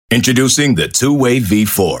Introducing the Two-Way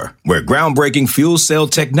V4, where groundbreaking fuel cell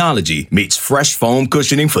technology meets fresh foam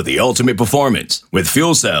cushioning for the ultimate performance. With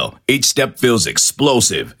Fuel Cell, each step feels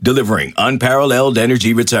explosive, delivering unparalleled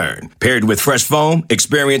energy return. Paired with fresh foam,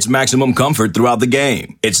 experience maximum comfort throughout the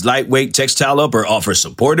game. Its lightweight textile upper offers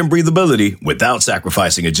support and breathability without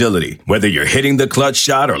sacrificing agility. Whether you're hitting the clutch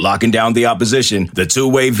shot or locking down the opposition, the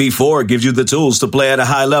Two-Way V4 gives you the tools to play at a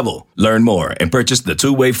high level. Learn more and purchase the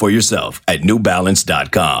Two-Way for yourself at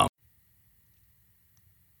newbalance.com.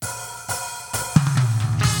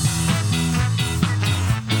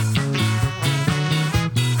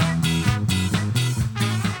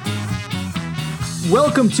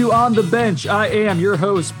 Welcome to On the Bench. I am your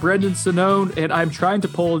host, Brendan Sonnone, and I'm trying to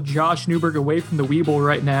pull Josh Newberg away from the Weeble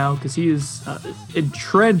right now because he is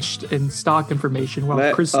entrenched in stock information. While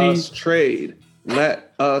Let Chris us trade.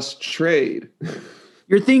 Let us trade.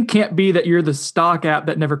 Your thing can't be that you're the stock app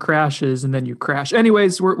that never crashes and then you crash.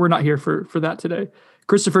 Anyways, we're not here for that today.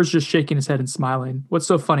 Christopher's just shaking his head and smiling. What's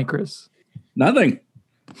so funny, Chris? Nothing.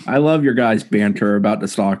 I love your guys' banter about the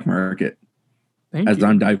stock market. Thank as you.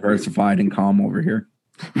 I'm diversified and calm over here.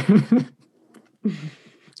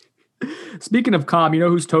 Speaking of calm, you know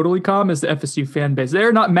who's totally calm is the FSU fan base.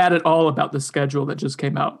 They're not mad at all about the schedule that just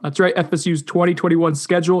came out. That's right. FSU's 2021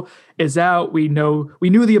 schedule is out. We knew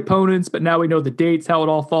the opponents, but now we know the dates, how it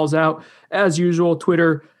all falls out. As usual,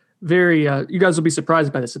 Twitter, you guys will be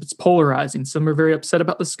surprised by this. It's polarizing. Some are very upset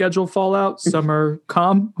about the schedule fallout. Some are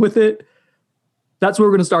calm with it. That's where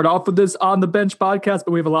we're going to start off with this On the Bench podcast,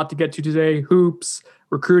 but we have a lot to get to today. Hoops,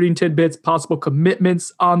 recruiting tidbits, possible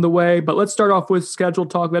commitments on the way. But let's start off with schedule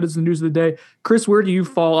talk. That is the news of the day. Chris, where do you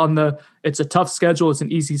fall on it's a tough schedule, it's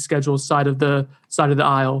an easy schedule side of the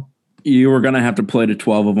aisle? You were going to have to play to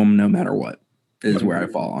 12 of them no matter what is where I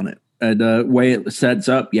fall on it. The way it sets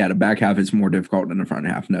up, the back half is more difficult than the front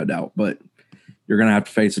half, no doubt. But you're going to have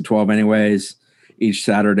to face the 12 anyways. Each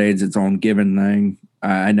Saturday is its own given thing.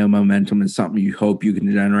 I know momentum is something you hope you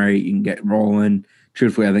can generate. You can get rolling.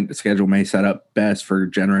 Truthfully, I think the schedule may set up best for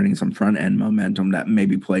generating some front-end momentum that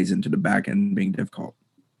maybe plays into the back end being difficult.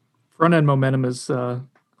 Front-end momentum was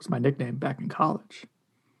my nickname back in college.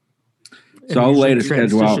 So I'll lay the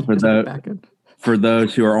schedule out for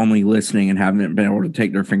those who are only listening and haven't been able to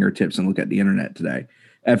take their fingertips and look at the internet today.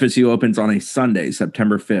 FSU opens on a Sunday,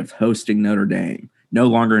 September 5th, hosting Notre Dame. No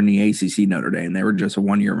longer in the ACC Notre Dame. They were just a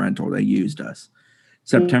one-year rental. They used us.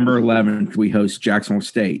 September 11th, we host Jacksonville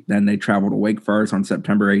State. Then they travel to Wake Forest on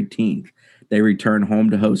September 18th. They return home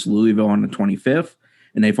to host Louisville on the 25th,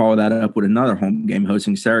 and they follow that up with another home game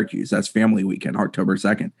hosting Syracuse. That's family weekend, October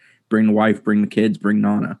 2nd. Bring the wife, bring the kids, bring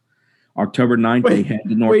Nana. October 9th, they head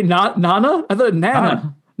to North. Wait, not Nana? I thought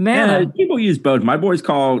Nana. Nana. Yeah, people use both. My boys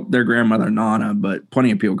call their grandmother Nana, but plenty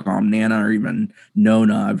of people call them Nana or even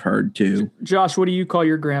Nona, I've heard too. Josh, what do you call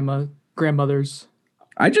your grandmothers?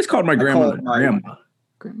 I just called my grandmother Grandma.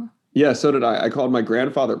 Grandma. Yeah, so did I. I called my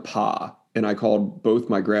grandfather Pa, and I called both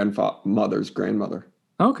my grandmother's grandmother.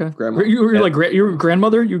 Okay. Grandma. You were like your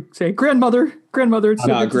grandmother? You say grandmother. It's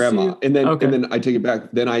so grandma. And then I take it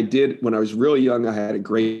back. Then I did, when I was really young, I had a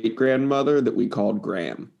great grandmother that we called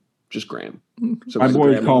Graham. Just Graham. So my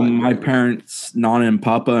boys call my parents Nana and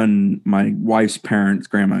Papa, and my wife's parents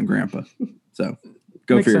Grandma and Grandpa. So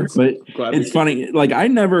go figure. But it's funny. Like I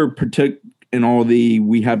never partook in all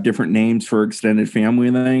we have different names for extended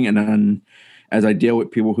family thing. And then as I deal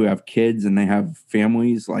with people who have kids and they have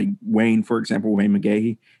families, like Wayne, for example, Wayne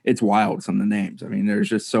McGahee, it's wild, some of the names. I mean, there's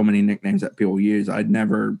just so many nicknames that people use. I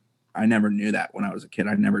never knew that when I was a kid.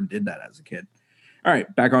 I never did that as a kid. All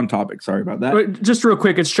right, back on topic. Sorry about that. But just real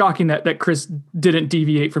quick, it's shocking that Chris didn't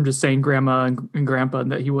deviate from just saying grandma and grandpa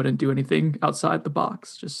and that he wouldn't do anything outside the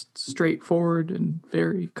box. Just straightforward and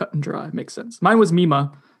very cut and dry. Makes sense. Mine was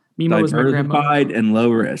Mima. Mima was my grandma. Diversified and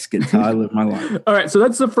low risk. It's how I live my life. All right, so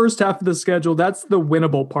that's the first half of the schedule. That's the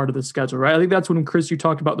winnable part of the schedule, right? I think that's when, Chris, you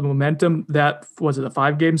talked about the momentum. That was it, a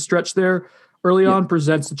 5-game stretch there early on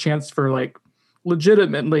presents a chance for like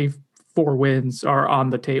legitimately 4 wins are on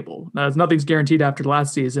the table. Now, nothing's guaranteed after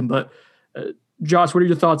last season, but Josh, what are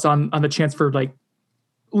your thoughts on the chance for like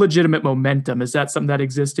legitimate momentum? Is that something that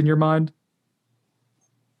exists in your mind?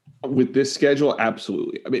 With this schedule,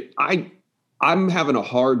 absolutely. I mean, I'm having a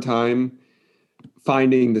hard time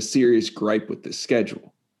finding the serious gripe with this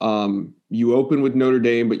schedule. You open with Notre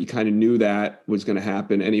Dame, but you kind of knew that was going to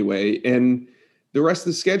happen anyway. And the rest of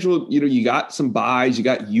the schedule, you got some buys. You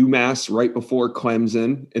got UMass right before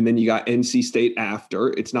Clemson, and then you got NC State after.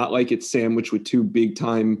 It's not like it's sandwiched with 2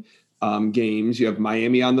 big-time games. You have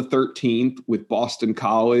Miami on the 13th with Boston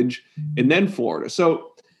College, and then Florida.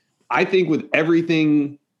 So I think with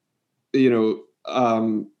everything,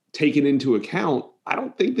 taken into account, I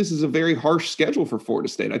don't think this is a very harsh schedule for Florida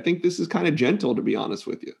State. I think this is kind of gentle, to be honest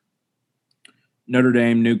with you. Notre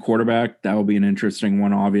Dame, new quarterback. That will be an interesting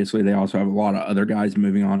one. Obviously, they also have a lot of other guys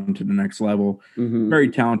moving on to the next level. Mm-hmm. Very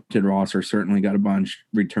talented roster. Certainly got a bunch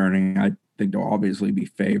returning. I think they'll obviously be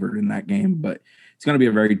favored in that game, but it's going to be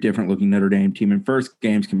a very different looking Notre Dame team. And first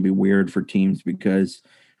games can be weird for teams because,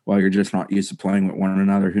 well, you're just not used to playing with one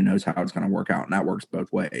another. Who knows how it's going to work out? And that works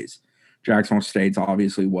both ways. Jacksonville State's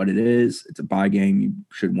obviously what it is. It's a bye game. You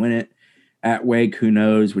should win it. At Wake, who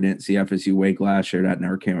knows? We didn't see FSU Wake last year. That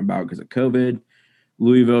never came about because of COVID.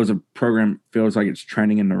 Louisville is a program feels like it's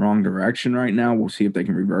trending in the wrong direction right now. We'll see if they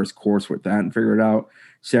can reverse course with that and figure it out.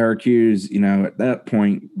 Syracuse, at that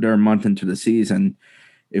point, they're a month into the season.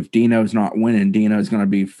 If Dino's not winning, Dino's going to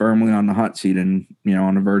be firmly on the hot seat and,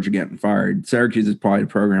 on the verge of getting fired. Syracuse is probably a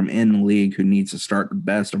program in the league who needs to start the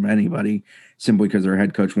best of anybody simply because their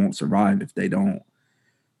head coach won't survive if they don't.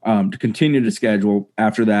 To continue the schedule,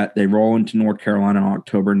 after that, they roll into North Carolina on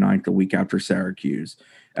October 9th, the week after Syracuse.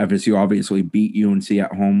 FSU obviously beat UNC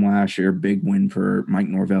at home last year. Big win for Mike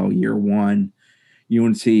Norvell, year one.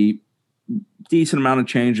 UNC, decent amount of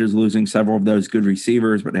changes, losing several of those good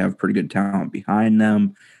receivers, but they have pretty good talent behind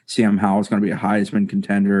them. Sam Howell's going to be a Heisman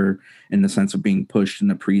contender in the sense of being pushed in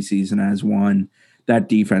the preseason as one. That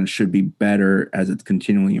defense should be better as it's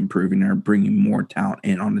continually improving. They're bringing more talent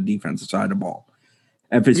in on the defensive side of the ball.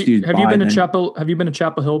 FSU. Have you been to Chapel? Have you been to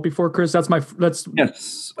Chapel Hill before, Chris? Yes.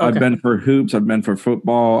 Okay. I've been for hoops. I've been for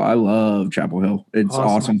football. I love Chapel Hill. It's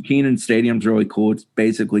awesome. Keenan Stadium's really cool. It's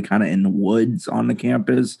basically kind of in the woods on the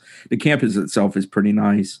campus. The campus itself is pretty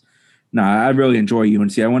nice. I really enjoy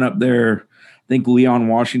UNC. I went up there. I think Leon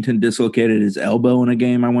Washington dislocated his elbow in a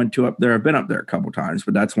game I went to up there. I've been up there a couple times,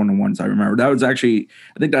 but that's one of the ones I remember. That was actually,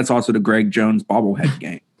 I think that's also the Greg Jones bobblehead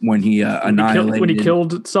game. When he annihilated. When he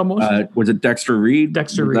killed someone? Was it Dexter Reed?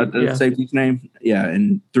 Dexter Reed. Is that the safety's name? Yeah,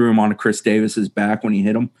 and threw him onto Chris Davis's back when he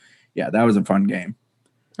hit him. Yeah, that was a fun game.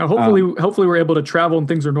 Now, hopefully we're able to travel and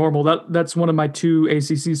things are normal. That's one of my 2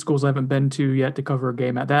 ACC schools I haven't been to yet to cover a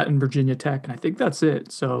game at, that and Virginia Tech, and I think that's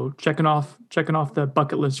it. So checking off the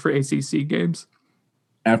bucket list for ACC games.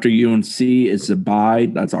 After UNC is the bye.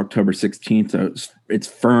 That's October 16th. So it's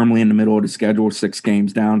firmly in the middle of the schedule. 6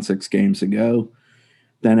 games down, 6 games to go.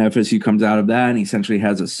 Then FSU comes out of that and essentially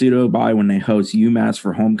has a pseudo bye when they host UMass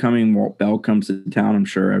for homecoming. Walt Bell comes to town. I'm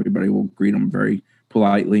sure everybody will greet him very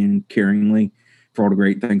politely and caringly for all the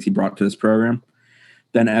great things he brought to this program.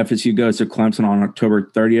 Then FSU goes to Clemson on October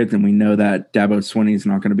 30th, and we know that Dabo Swinney is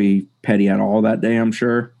not going to be petty at all that day, I'm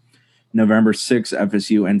sure. November 6th,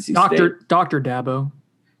 FSU, NC State. Dr. Dabo.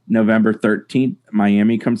 November 13th,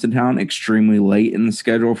 Miami comes to town, extremely late in the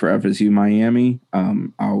schedule for FSU Miami.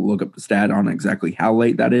 I'll look up the stat on exactly how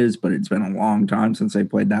late that is, but it's been a long time since they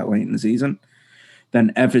played that late in the season.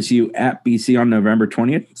 Then FSU at BC on November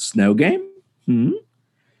 20th, snow game.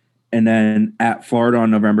 And then at Florida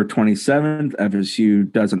on November 27th,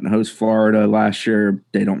 FSU doesn't host Florida last year.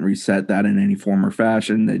 They don't reset that in any form or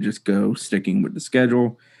fashion. They just go sticking with the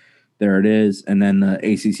schedule. There it is. And then the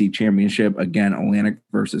ACC championship, again, Atlantic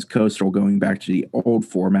versus Coastal, going back to the old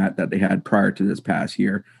format that they had prior to this past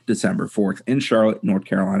year, December 4th in Charlotte, North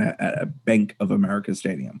Carolina at a Bank of America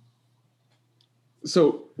Stadium.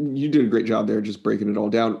 So you did a great job there just breaking it all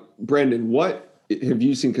down. Brendan, what have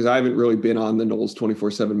you seen? Because I haven't really been on the Noles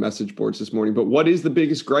 24/7 message boards this morning, but what is the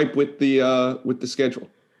biggest gripe with the schedule?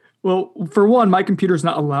 Well, for one, my computer's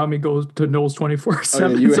not allowing me to go to Noles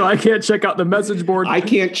 24/7, so I can't check out the message board. I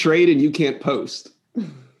can't trade and you can't post.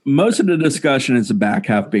 Most of the discussion is the back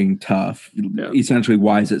half being tough. Yeah. Essentially,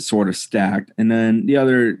 why is it sort of stacked? And then the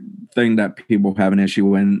other thing that people have an issue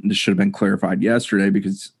with, and this should have been clarified yesterday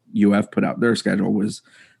because UF put out their schedule, was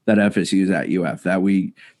that FSU is at UF.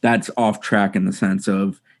 That's off track in the sense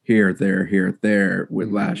of here, there,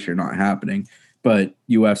 with last year not happening. But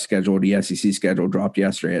UF schedule, the SEC schedule dropped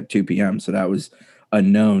yesterday at 2 p.m. So that was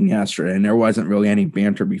unknown yesterday. And there wasn't really any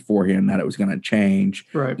banter beforehand that it was going to change,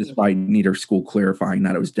 right, despite neither school clarifying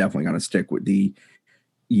that it was definitely going to stick with the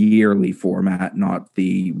yearly format, not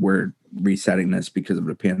the we're resetting this because of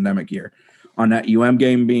the pandemic year. On that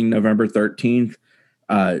game being November 13th,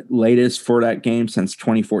 latest for that game since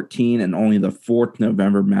 2014 and only the 4th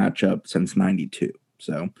November matchup since 92.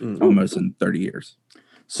 So almost in 30 years.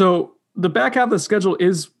 So the back half of the schedule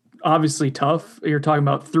is obviously tough. You're talking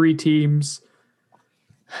about 3 teams.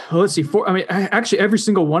 Well, let's see. 4. I mean, actually, every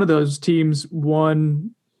single one of those teams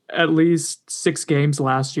won at least 6 games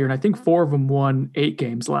last year, and I think 4 of them won 8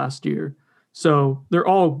 games last year. So they're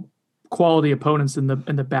all quality opponents in the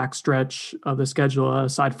back stretch of the schedule,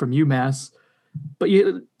 aside from UMass. But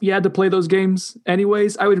you had to play those games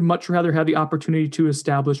anyways. I would much rather have the opportunity to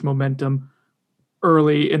establish momentum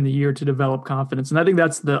early in the year to develop confidence. And I think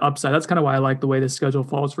that's the upside. That's kind of why I like the way the schedule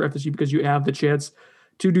falls for FSU, because you have the chance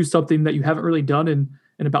to do something that you haven't really done in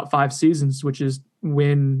about 5 seasons, which is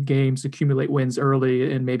win games, accumulate wins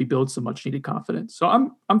early, and maybe build some much needed confidence. So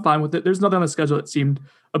I'm fine with it. There's nothing on the schedule that seemed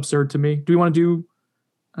absurd to me. Do we want to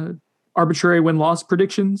do arbitrary win-loss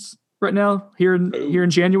predictions right now here in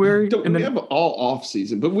January? And then we have all off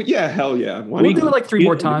season, but hell yeah. We'll do it like 3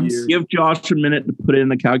 more times. Give Josh a minute to put it in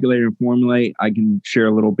the calculator and formulate. I can share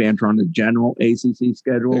a little banter on the general ACC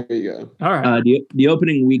schedule. There you go. All right. The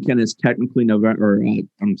opening weekend is technically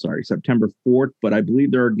September 4th, but I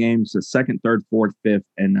believe there are games the 2nd, 3rd, 4th, 5th,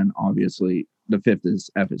 and then obviously the 5th is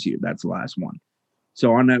FSU. That's the last one.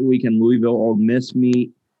 So on that weekend, Louisville, Ole Miss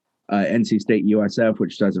meet, NC State, USF,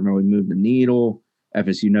 which doesn't really move the needle.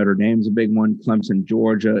 FSU Notre Dame's a big one. Clemson,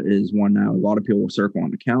 Georgia is one now a lot of people will circle on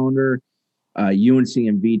the calendar. UNC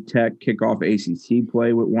and VTech kick off ACC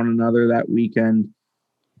play with one another that weekend.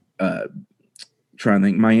 Trying to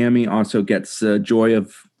think. Miami also gets the joy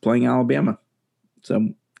of playing Alabama.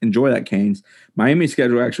 So enjoy that, Canes. Miami's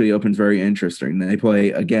schedule actually opens very interesting. They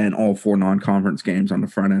play, again, all 4 non-conference games on the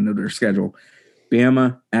front end of their schedule.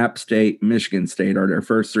 Bama, App State, Michigan State are their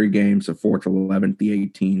first 3 games, the 4th, 11th, the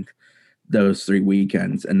 18th. Those 3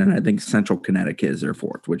 weekends. And then I think Central Connecticut is their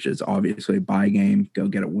 4th, which is obviously a bye game. Go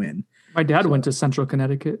get a win. My dad went to Central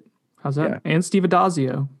Connecticut. How's that? Yeah. And Steve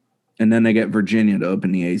Adazio. And then they get Virginia to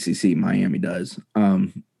open the ACC. Miami does.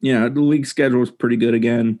 The league schedule is pretty good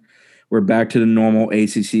again. We're back to the normal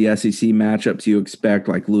ACC, SEC matchups you expect,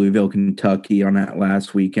 like Louisville, Kentucky on that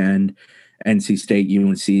last weekend. NC State,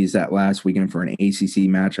 UNC's that last weekend for an ACC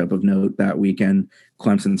matchup of note that weekend.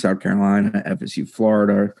 Clemson, South Carolina, FSU,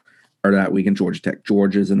 Florida. Or that weekend, Georgia Tech,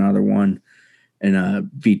 Georgia's another one, and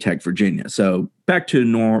VTech, Virginia. So back to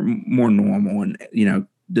more normal, and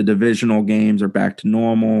the divisional games are back to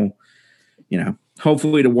normal.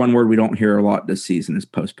 Hopefully the one word we don't hear a lot this season is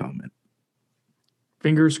postponement.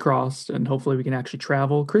 Fingers crossed, and hopefully we can actually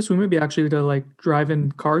travel. Chris, we may be actually to drive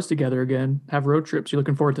in cars together again, have road trips. You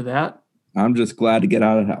looking forward to that? I'm just glad to get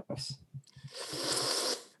out of the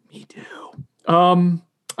house. Me too.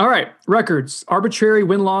 All right, records. Arbitrary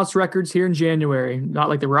win-loss records here in January. Not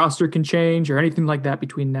like the roster can change or anything like that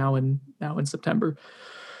between now and September.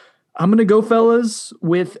 I'm going to go, fellas,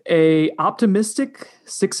 with a optimistic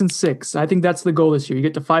 6-6. I think that's the goal this year. You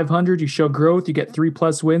get to 500, you show growth, you get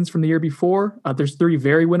 3+ wins from the year before. There's 3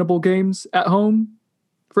 very winnable games at home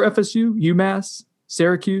for FSU: UMass,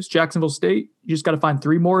 Syracuse, Jacksonville State. You just got to find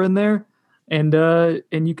 3 more in there. And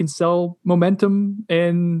you can sell momentum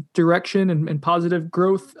and direction and positive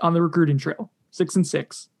growth on the recruiting trail.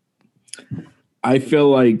 6-6. I feel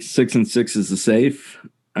like 6-6 is the safe.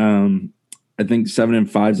 I think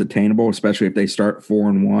 7-5 is attainable, especially if they start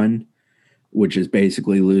 4-1, which is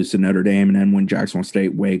basically lose to Notre Dame and then win Jacksonville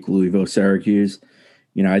State, Wake, Louisville, Syracuse.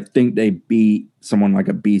 I think they beat someone like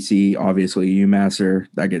a BC, obviously UMass,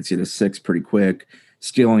 that gets you to 6 pretty quick.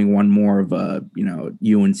 Stealing one more of a,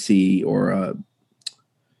 UNC or a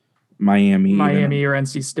Miami or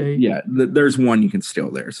NC State. Yeah, there's one you can steal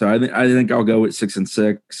there. So I think I'll go with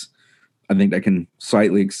 6-6. I think they can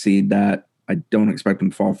slightly exceed that. I don't expect them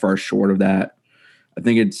to fall far short of that. I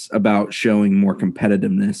think it's about showing more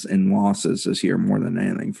competitiveness in losses this year more than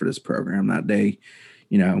anything for this program. That they,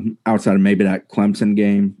 outside of maybe that Clemson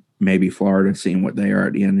game, maybe Florida, seeing what they are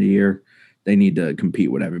at the end of the year, they need to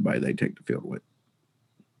compete with everybody they take the field with.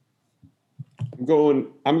 I'm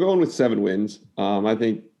going with 7 wins. I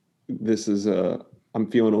think this is I'm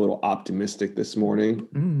feeling a little optimistic this morning.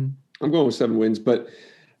 I'm going with 7 wins, but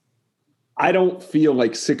I don't feel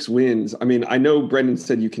like 6 wins. I mean, I know Brendan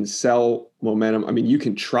said you can sell momentum. I mean, you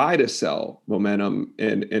can try to sell momentum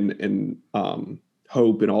and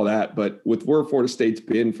hope and all that, but with where Florida State's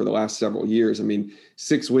been for the last several years, I mean,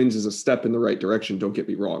 6 wins is a step in the right direction. Don't get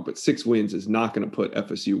me wrong, but 6 wins is not going to put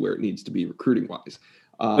FSU where it needs to be recruiting wise.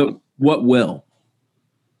 What will?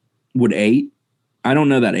 Would 8? I don't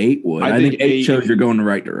know that 8 would. I think 8 shows you're going the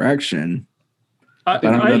right direction. I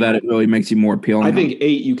don't know that it really makes you more appealing. I think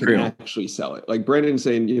 8 you can actually sell it. Like Brendan's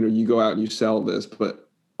saying, you go out and you sell this, but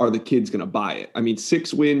are the kids going to buy it? I mean,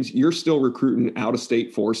 6 wins, you're still recruiting out of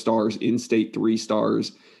state 4 stars, in state 3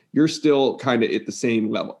 stars. You're still kind of at the same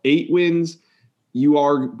level. 8 wins, you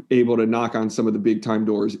are able to knock on some of the big time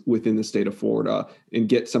doors within the state of Florida and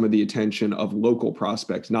get some of the attention of local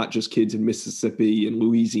prospects, not just kids in Mississippi and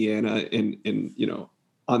Louisiana and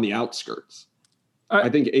on the outskirts. I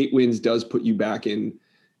think 8 wins does put you back in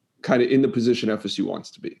kind of in the position FSU wants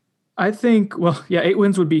to be. I think, 8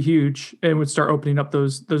 wins would be huge and would start opening up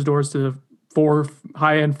those doors to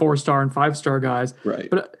high-end 4-star and 5-star guys. Right.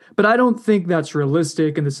 But I don't think that's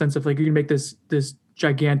realistic in the sense of like you can make this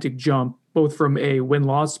gigantic jump both from a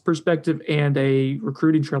win-loss perspective and a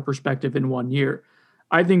recruiting trail perspective in 1 year.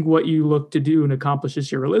 I think what you look to do and accomplish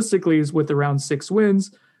this year realistically is with around 6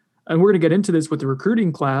 wins. And we're going to get into this with the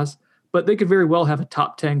recruiting class, but they could very well have a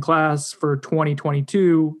top 10 class for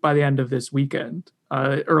 2022 by the end of this weekend,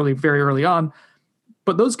 very early on.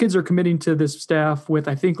 But those kids are committing to this staff with,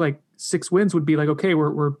 I think, like 6 wins would be like, okay,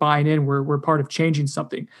 we're buying in, we're part of changing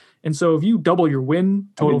something. And so if you double your win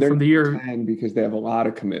total from the year, because they have a lot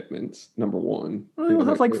of commitments. Number one, they'll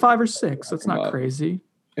have like 5 or 6. That's not crazy.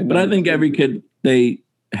 But I think every kid they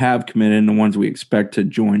have committed, and the ones we expect to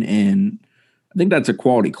join in, I think that's a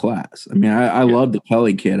quality class. I mean, I love the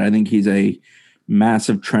Kelly kid. I think he's a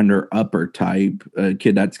massive trender upper type, a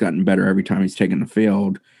kid that's gotten better every time he's taken the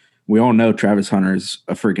field. We all know Travis Hunter's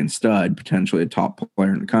a freaking stud, potentially a top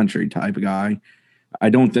player in the country type of guy. I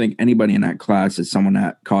don't think anybody in that class is someone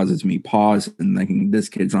that causes me pause and thinking this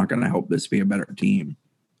kid's not going to help this be a better team.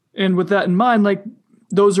 And with that in mind, like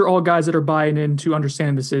those are all guys that are buying into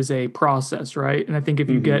understanding this is a process, right? And I think if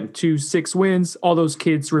you get to 6 wins, all those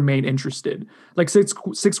kids remain interested. Like six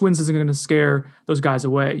wins isn't going to scare those guys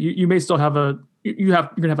away. You may still have you're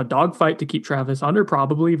going to have a dogfight to keep Travis Hunter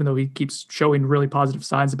probably, even though he keeps showing really positive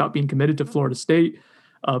signs about being committed to Florida State.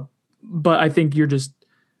 But I think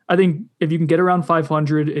I think if you can get around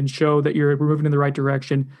 500 and show that you're moving in the right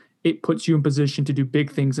direction, it puts you in position to do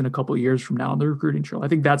big things in a couple of years from now on the recruiting trail. I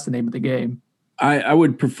think that's the name of the game. I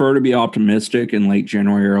would prefer to be optimistic in late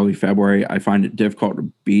January, early February. I find it difficult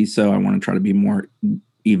to be so. I want to try to be more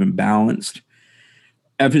even balanced.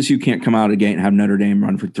 FSU can't come out of the gate and have Notre Dame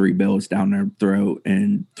run for 3 bills down their throat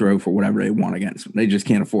and throw for whatever they want against them. They just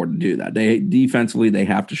can't afford to do that. Defensively, they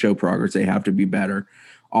have to show progress. They have to be better.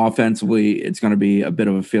 Offensively, it's going to be a bit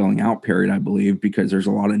of a filling out period, I believe, because there's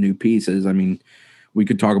a lot of new pieces. I mean, we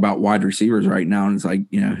could talk about wide receivers right now, and it's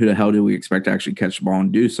like, who the hell do we expect to actually catch the ball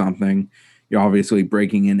and do something? You're obviously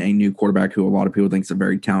breaking in a new quarterback who a lot of people think is a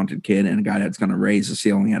very talented kid and a guy that's going to raise the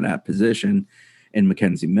ceiling at that position in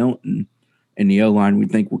Mackenzie Milton. And the O-line we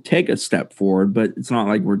think will take a step forward, but it's not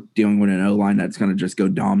like we're dealing with an O-line that's going to just go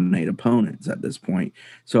dominate opponents at this point.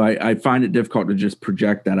 So I find it difficult to just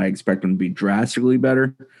project that I expect them to be drastically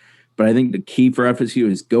better. But I think the key for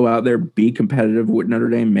FSU is go out there, be competitive with Notre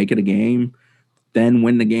Dame, make it a game, then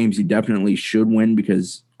win the games you definitely should win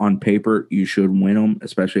because on paper you should win them,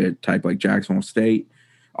 especially a type like Jacksonville State.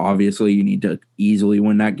 Obviously, you need to easily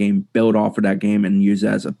win that game, build off of that game, and use it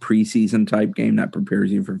as a preseason type game that prepares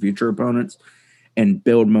you for future opponents and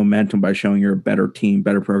build momentum by showing you're a better team,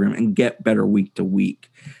 better program, and get better week to week.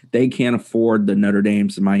 They can't afford the Notre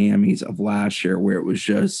Dames and Miamis of last year where it was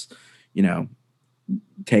just,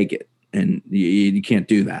 take it. And you can't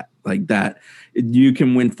do that. Like that, you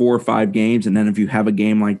can win 4 or 5 games, and then if you have a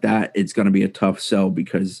game like that, it's going to be a tough sell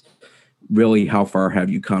because really how far have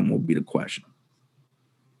you come will be the question.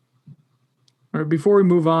 All right, before we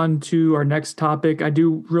move on to our next topic, I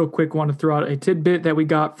do real quick want to throw out a tidbit that we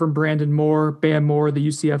got from Brandon Moore, Bam Moore, the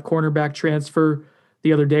UCF cornerback transfer,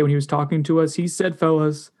 the other day when he was talking to us. He said,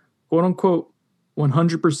 fellas, quote unquote,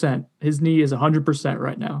 100%. His knee is 100%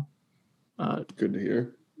 right now. Good to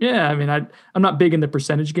hear. Yeah, I mean, I'm not big in the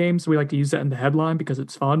percentage games. So we like to use that in the headline because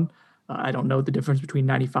it's fun. I don't know the difference between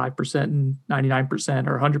 95% and 99%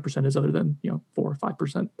 or 100% is other than 4 or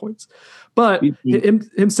 5% points. But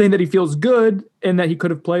him saying that he feels good and that he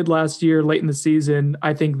could have played last year late in the season,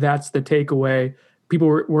 I think that's the takeaway. People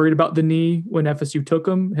were worried about the knee when FSU took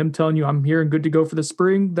him. Him telling you I'm here and good to go for the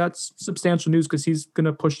spring, that's substantial news because he's going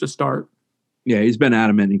to push to start. Yeah, he's been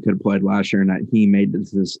adamant he could have played last year and that he made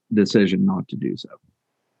this decision not to do so.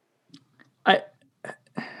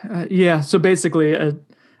 So basically,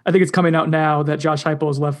 I think it's coming out now that Josh Heupel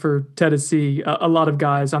has left for Tennessee. A lot of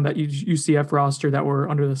guys on that UCF roster that were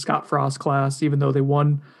under the Scott Frost class, even though they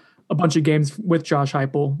won a bunch of games with Josh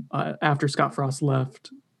Heupel after Scott Frost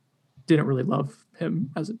left, didn't really love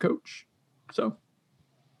him as a coach. So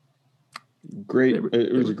great.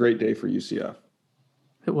 It was a great day for UCF.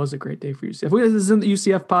 It was a great day for UCF. This isn't the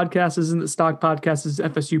UCF podcast. This isn't the Stock podcast. This is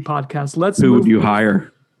FSU podcast. Who would you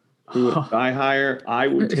hire? Who would I hire? I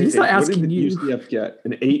would take He's not asking what did you. UCF get?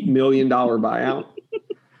 An $8 million buyout?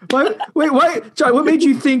 Wait, why? John, what made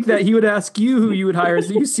you think that he would ask you who you would hire as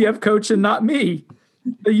the UCF coach and not me?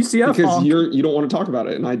 The UCF because you don't want to talk about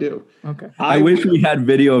it, and I do. Okay. I wish we had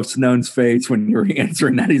video of Snone's face when you were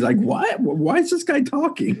answering that. He's like, "What? Why is this guy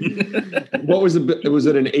talking?" What was it? Was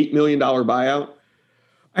it an $8 million buyout?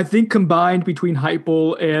 I think combined between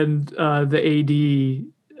Heupel and the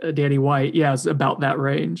AD, Danny White, it's about that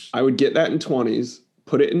range. I would get that in 20s,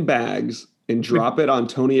 put it in bags, and drop it on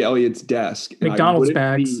Tony Elliott's desk. And McDonald's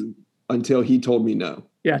bags. Until he told me no.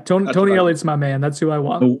 Yeah, Tony Elliott's my man. That's who I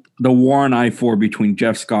want. The war on I-4 between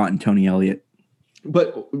Jeff Scott and Tony Elliott.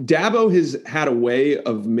 But Dabo has had a way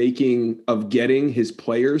of getting his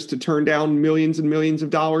players to turn down millions and millions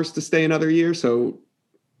of dollars to stay another year. So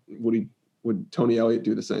would Tony Elliott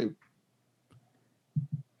do the same?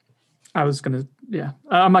 I'm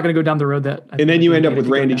not gonna go down the road that. And then you end up with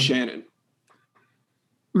Randy Shannon.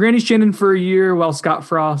 Randy Shannon for a year while Scott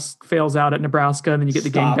Frost fails out at Nebraska, and then you get the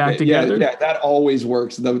gang back together. Yeah, that always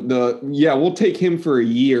works. We'll take him for a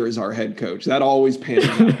year as our head coach. That always pans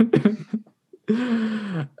out.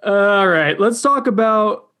 All right, let's talk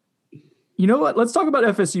about. You know what? Let's talk about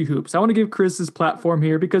FSU hoops. I want to give Chris his platform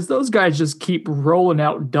here because those guys just keep rolling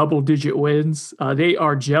out double-digit wins. They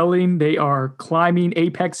are gelling. They are climbing,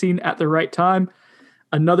 apexing at the right time.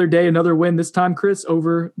 Another day, another win. This time, Chris,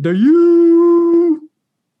 over the U.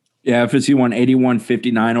 Yeah, FSU won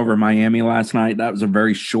 81-59 over Miami last night. That was a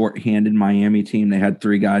very short-handed Miami team. They had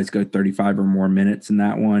 3 guys go 35 or more minutes in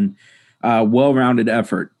that one. Well-rounded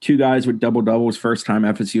effort. 2 guys with double-doubles. First time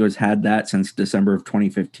FSU has had that since December of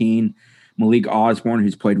 2015. Malik Osborne,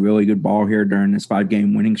 who's played really good ball here during this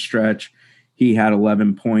 5-game winning stretch. He had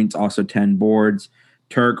 11 points, also 10 boards.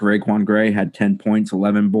 Turk, Raekwon Gray had 10 points,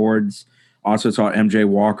 11 boards. Also saw MJ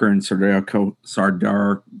Walker and Sardar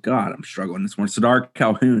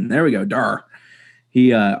Calhoun. There we go, Dar.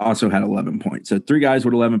 He also had 11 points. So 3 guys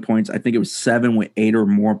with 11 points. I think it was 7 with 8 or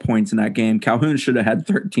more points in that game. Calhoun should have had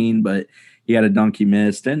 13, but he had a dunk he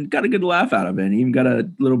missed and got a good laugh out of it. And even got a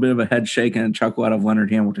little bit of a head shake and a chuckle out of Leonard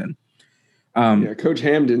Hamilton. Coach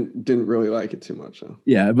Ham didn't really like it too much. So.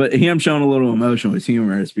 Yeah, but him showing a little emotion was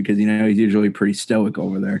humorous because, he's usually pretty stoic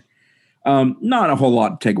over there. Not a whole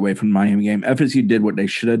lot to take away from the Miami game. FSU did what they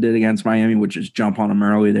should have did against Miami, which is jump on them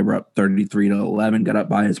early. They were up 33-11, got up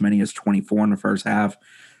by as many as 24 in the first half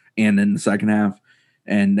and in the second half,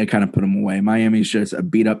 and they kind of put them away. Miami's just a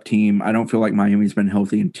beat-up team. I don't feel like Miami's been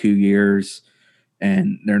healthy in 2 years,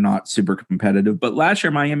 and they're not super competitive. But last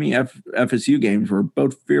year, Miami FSU games were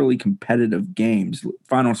both fairly competitive games.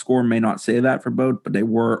 Final score may not say that for both, but they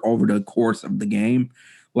were over the course of the game.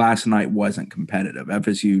 Last night wasn't competitive.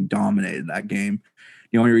 FSU dominated that game.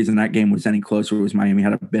 The only reason that game was any closer was Miami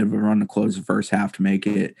had a bit of a run to close the first half to make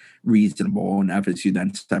it reasonable, and FSU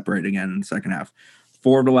then separated again in the second half.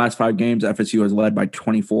 4 of the last 5 games, FSU has led by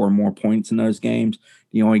 24 or more points in those games.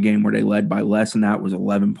 The only game where they led by less than that was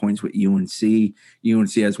 11 points with UNC.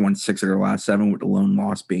 UNC has won 6 of their last 7, with the lone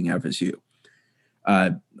loss being FSU.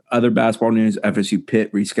 Other basketball news, FSU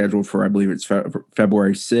Pitt rescheduled for, I believe it's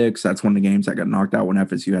February 6th. That's one of the games that got knocked out when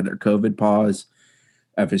FSU had their COVID pause.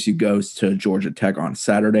 FSU goes to Georgia Tech on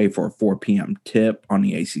Saturday for a 4 p.m. tip on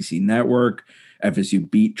the ACC network.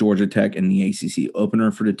 FSU beat Georgia Tech in the ACC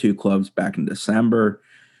opener for the 2 clubs back in December.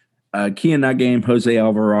 Key in that game, Jose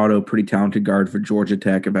Alvarado, pretty talented guard for Georgia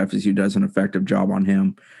Tech. If FSU does an effective job on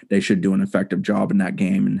him, they should do an effective job in that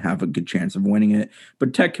game and have a good chance of winning it.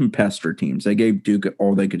 But Tech can pester teams. They gave Duke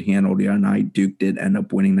all they could handle the other night. Duke did end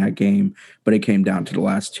up winning that game, but it came down to the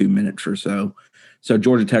last 2 minutes or so. So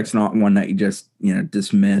Georgia Tech's not one that you just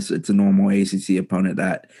dismiss. It's a normal ACC opponent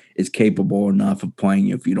that is capable enough of playing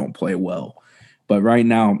you if you don't play well. But right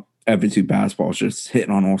now, FSU basketball is just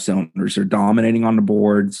hitting on all cylinders. They're dominating on the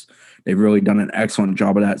boards. They've really done an excellent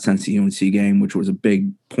job of that since the UNC game, which was a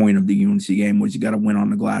big point of the UNC game, was you got to win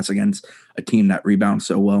on the glass against a team that rebounds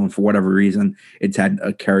so well. And for whatever reason, it's had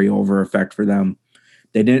a carryover effect for them.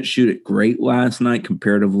 They didn't shoot it great last night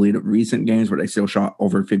comparatively to recent games, but they still shot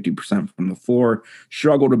over 50% from the floor.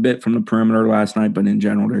 Struggled a bit from the perimeter last night, but in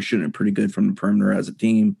general, they're shooting it pretty good from the perimeter as a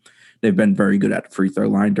team. They've been very good at the free throw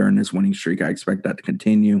line during this winning streak. I expect that to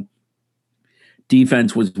continue.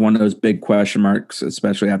 Defense was one of those big question marks,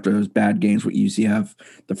 especially after those bad games with UCF,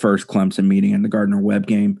 the first Clemson meeting and the Gardner-Webb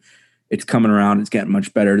game. It's coming around. It's getting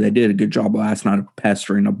much better. They did a good job last night of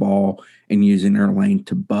pestering the ball and using their lane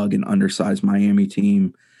to bug an undersized Miami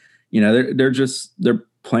team. They're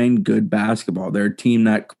playing good basketball. They're a team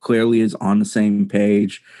that clearly is on the same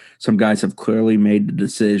page. Some guys have clearly made the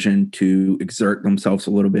decision to exert themselves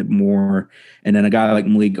a little bit more. And then a guy like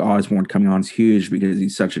Malik Osborne coming on is huge because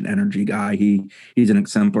he's such an energy guy. He's an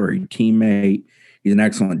exemplary teammate. He's an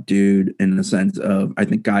excellent dude in the sense of, I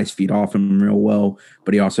think guys feed off him real well,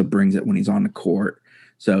 but he also brings it when he's on the court.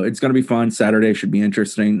 So it's going to be fun. Saturday should be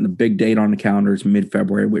interesting. The big date on the calendar is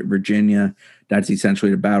mid-February with Virginia. That's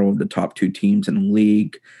essentially the battle of the top 2 teams in the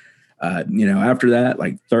league. After that,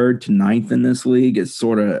 like 3rd to 9th in this league is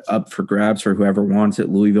sort of up for grabs for whoever wants it.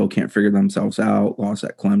 Louisville can't figure themselves out. Lost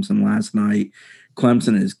at Clemson last night.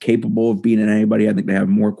 Clemson is capable of beating anybody. I think they have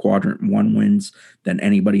more quadrant 1 wins than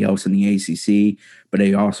anybody else in the ACC, but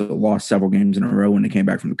they also lost several games in a row when they came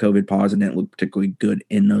back from the COVID pause and didn't look particularly good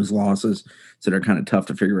in those losses. So they're kind of tough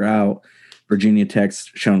to figure out. Virginia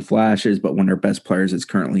Tech's shown flashes, but one of their best players is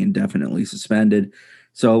currently indefinitely suspended.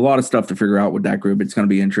 So a lot of stuff to figure out with that group. It's going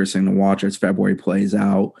to be interesting to watch as February plays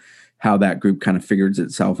out, how that group kind of figures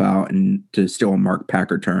itself out, and to steal a Mark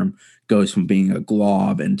Packer term, goes from being a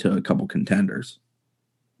glob into a couple contenders.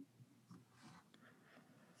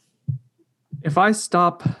 If I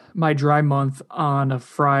stop my dry month on a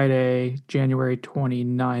Friday, January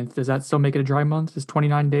 29th, does that still make it a dry month? Does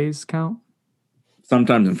 29 days count?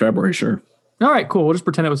 Sometimes in February, sure. All right, cool. We'll just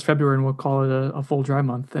pretend it was February and we'll call it a full dry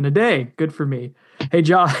month and a day. Good for me. Hey,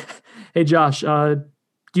 Josh. Do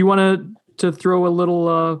you want to throw a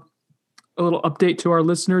little update to our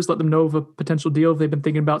listeners? Let them know of a potential deal if they've been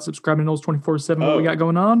thinking about subscribing to Noles 24/7. What we got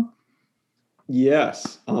going on?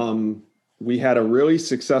 Yes. We had a really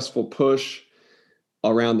successful push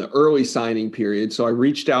around the early signing period. So I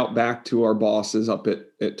reached out back to our bosses up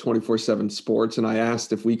at 24/7 Sports, and I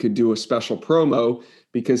asked if we could do a special promo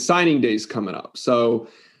because signing day is coming up. So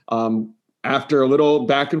after a little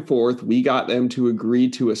back and forth, we got them to agree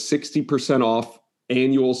to a 60% off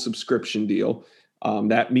annual subscription deal.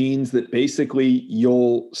 That means that basically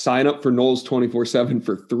you'll sign up for Noles 24/7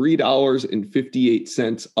 for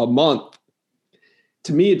 $3.58 a month.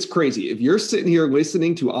 To me, it's crazy. If you're sitting here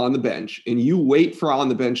listening to On the Bench and you wait for On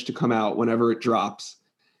the Bench to come out whenever it drops,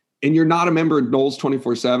 and you're not a member of Noles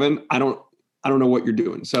 24/7, I don't know what you're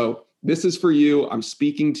doing. So this is for you. I'm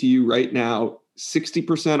speaking to you right now.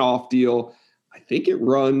 60% off deal. I think it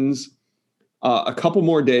runs a couple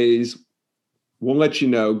more days. We'll let you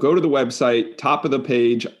know. Go to the website, top of the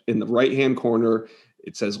page in the right-hand corner.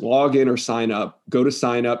 It says log in or sign up. Go to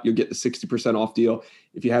sign up. You'll get the 60% off deal.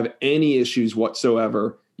 If you have any issues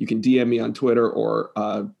whatsoever, you can DM me on Twitter or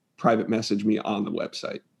private message me on the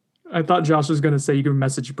website. I thought Josh was going to say you can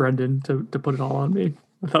message Brendan to put it all on me.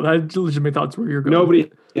 I legitimately thought that's where you're going. Nobody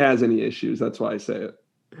has any issues. That's why I say it.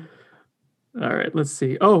 All right, let's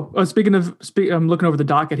see. Speaking of, I'm looking over the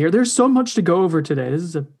docket here. There's so much to go over today. This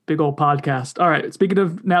is a big old podcast. All right, speaking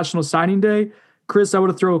of National Signing Day, Chris, I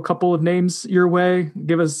want to throw a couple of names your way.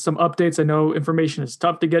 Give us some updates. I know information is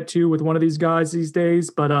tough to get to with one of these guys these days,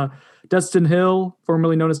 but Destin Hill,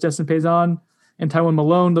 formerly known as Destin Payson, and Tywone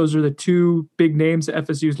Malone, those are the two big names that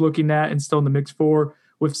FSU is looking at and still in the mix for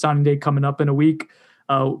with signing day coming up in a week.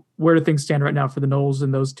 Where do things stand right now for the Noles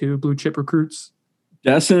and those two blue chip recruits?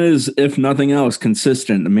 Destin is, if nothing else,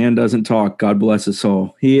 consistent. The man doesn't talk. God bless his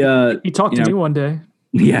soul. He talked to me one day.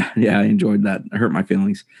 Yeah, I enjoyed that. It hurt my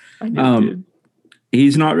feelings. I knew it did.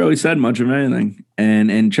 He's not really said much of anything.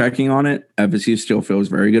 And checking on it, FSU still feels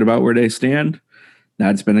very good about where they stand.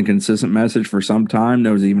 That's been a consistent message for some time.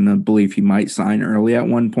 There was even a belief he might sign early at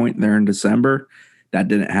one point there in December. That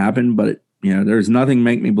didn't happen, but there's nothing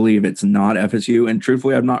make me believe it's not FSU. And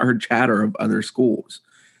truthfully, I've not heard chatter of other schools.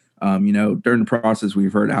 During the process,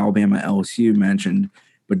 we've heard Alabama, LSU mentioned,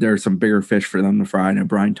 but there's some bigger fish for them to fry. I know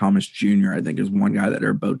Brian Thomas Jr., I think, is one guy that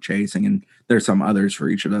they're both chasing, and there's some others for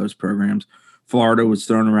each of those programs. Florida was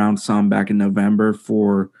thrown around some back in November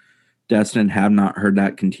for Destin. Have not heard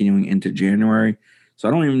that continuing into January. So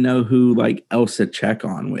I don't even know who else to check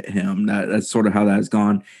on with him. That's sort of how that's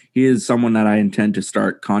gone. He is someone that I intend to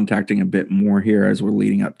start contacting a bit more here as we're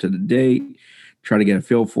leading up to the date. Try to get a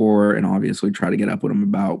feel for, and obviously try to get up with him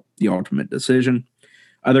about the ultimate decision.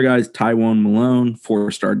 Other guys, Tywone Malone,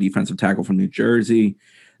 4-star defensive tackle from New Jersey.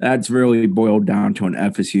 That's really boiled down to an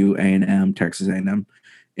FSU, A&M, Texas A&M,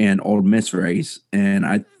 and Ole Miss race. And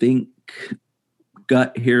I think,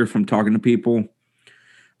 gut here from talking to people,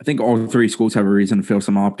 I think all three schools have a reason to feel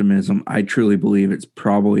some optimism. I truly believe it's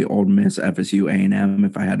probably Ole Miss, FSU, A&M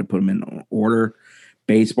if I had to put them in order.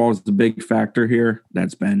 Baseball is the big factor here.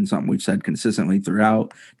 That's been something we've said consistently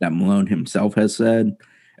throughout, that Malone himself has said.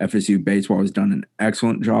 FSU baseball has done an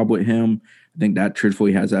excellent job with him. I think that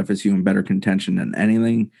truthfully has FSU in better contention than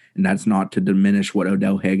anything, and that's not to diminish what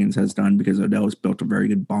Odell Higgins has done, because Odell has built a very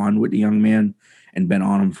good bond with the young man and been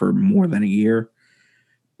on him for more than a year.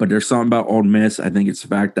 But there's something about Ole Miss. I think it's the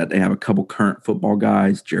fact that they have a couple current football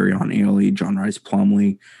guys, Jerrion Ealy, John Rice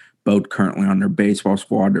Plumlee, both currently on their baseball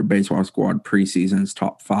squad. Their baseball squad preseason is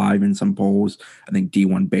top 5 in some polls. I think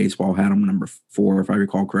D1 Baseball had them number 4, if I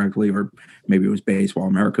recall correctly, or maybe it was Baseball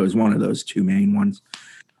America is one of those two main ones.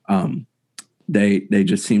 They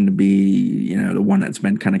just seem to be, the one that's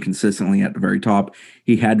been kind of consistently at the very top.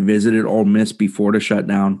 He had visited Ole Miss before the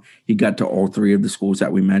shutdown. He got to all three of the schools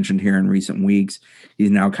that we mentioned here in recent weeks.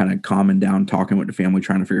 He's now kind of calming down, talking with the family,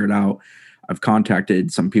 trying to figure it out. I've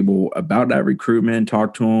contacted some people about that recruitment,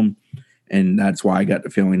 talked to them, and that's why I got the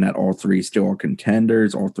feeling that all three still are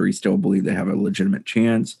contenders. All three still believe they have a legitimate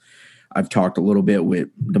chance. I've talked a little bit with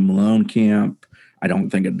the Malone camp. I don't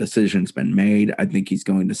think a decision's been made. I think he's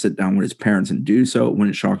going to sit down with his parents and do so. It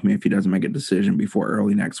wouldn't shock me if he doesn't make a decision before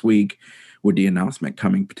early next week, with the announcement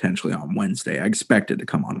coming potentially on Wednesday. I expect it to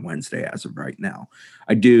come on Wednesday as of right now.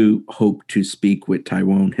 I do hope to speak with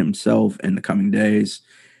Tywone himself in the coming days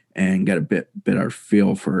and get a bit of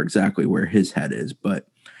feel for exactly where his head is. But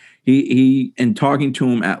he in talking to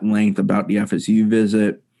him at length about the FSU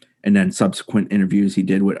visit and then subsequent interviews he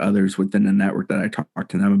did with others within the network that I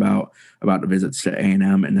talked to them about the visits to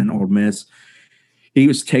A&M and then Ole Miss, he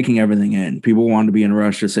was taking everything in. People wanted to be in a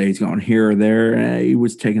rush to say he's going here or there. He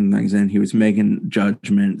was taking things in. He was making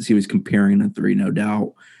judgments. He was comparing the three, no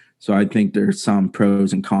doubt. So I think there's some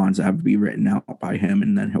pros and cons that have to be written out by him,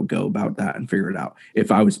 and then he'll go about that and figure it out.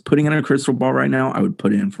 If I was putting in a crystal ball right now, I would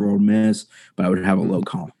put in for Ole Miss, but I would have a low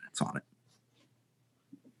confidence on it.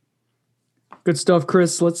 Good stuff,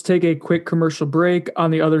 Chris. Let's take a quick commercial break.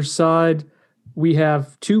 On the other side, we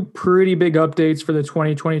have two pretty big updates for the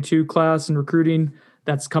 2022 class and recruiting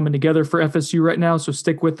that's coming together for FSU right now. So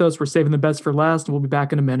stick with us. We're saving the best for last, and we'll be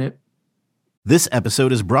back in a minute. This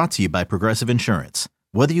episode is brought to you by Progressive Insurance.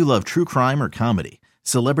 Whether you love true crime or comedy,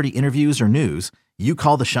 celebrity interviews or news, you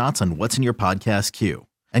call the shots on what's in your podcast queue.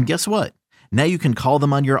 And guess what? Now you can call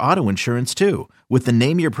them on your auto insurance too with the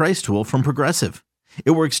Name Your Price tool from Progressive.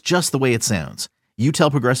 It works just the way it sounds. You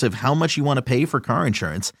tell Progressive how much you want to pay for car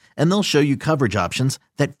insurance, and they'll show you coverage options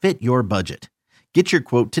that fit your budget. Get your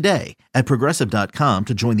quote today at Progressive.com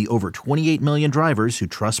to join the over 28 million drivers who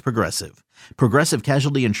trust Progressive. Progressive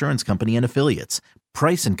Casualty Insurance Company and Affiliates.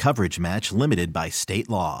 Price and coverage match limited by state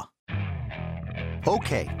law.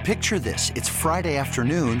 Okay, picture this. It's Friday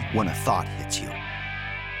afternoon when a thought hits you.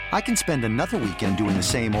 I can spend another weekend doing the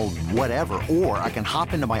same old whatever, or I can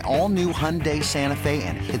hop into my all-new Hyundai Santa Fe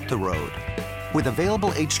and hit the road. With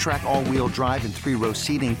available H-Track all-wheel drive and 3-row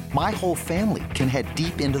seating, my whole family can head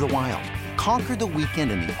deep into the wild. Conquer the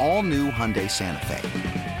weekend in the all-new Hyundai Santa Fe.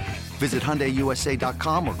 Visit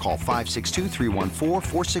HyundaiUSA.com or call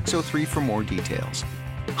 562-314-4603 for more details.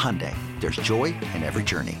 Hyundai, there's joy in every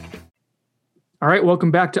journey. All right, welcome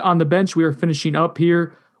back to On the Bench. We are finishing up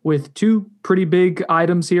here with two pretty big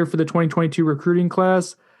items here for the 2022 recruiting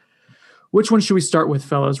class. Which one should we start with,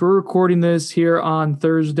 fellas? We're recording this here on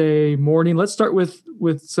Thursday morning. Let's start with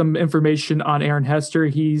some information on Aaron Hester.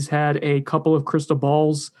 He's had a couple of crystal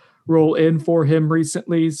balls roll in for him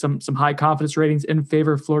recently, some high confidence ratings in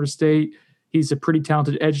favor of Florida State. He's a pretty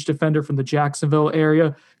talented edge defender from the Jacksonville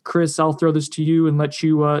area. Chris, I'll throw this to you and let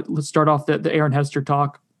you let's start off the Aaron Hester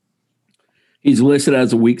talk. He's listed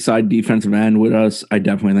as a weak side defensive end with us. I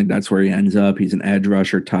definitely think that's where he ends up. He's an edge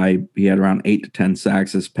rusher type. He had around 8 to 10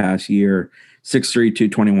 sacks this past year. 6'3",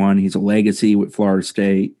 221. He's a legacy with Florida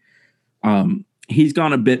State. He's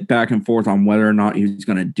gone a bit back and forth on whether or not he's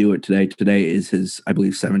going to do it today. Today is his, I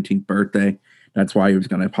believe, 17th birthday. That's why he was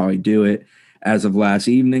going to probably do it. As of last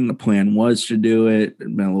evening, the plan was to do it.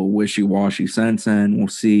 It's been a little wishy-washy since then. We'll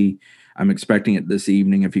see. I'm expecting it this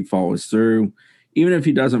evening if he follows through. Even if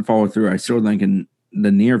he doesn't follow through, I still think in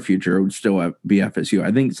the near future it would still be FSU.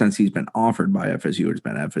 I think since he's been offered by FSU, it's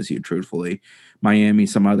been FSU, truthfully. Miami,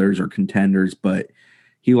 some others are contenders, but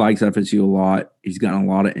he likes FSU a lot. He's gotten a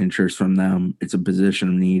lot of interest from them. It's a position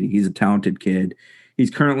of need. He's a talented kid.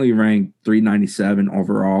 He's currently ranked 397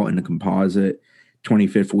 overall in the composite,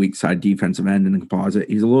 25th weak side defensive end in the composite.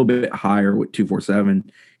 He's a little bit higher with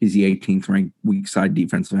 247. He's the 18th ranked weak side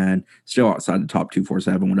defensive end, still outside the top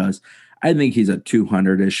 247 with us. I think he's a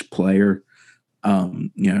 200-ish player,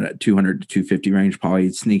 that 200 to 250 range,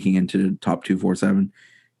 probably sneaking into the top 247.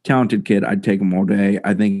 Talented kid. I'd take him all day.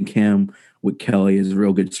 I think him with Kelly is a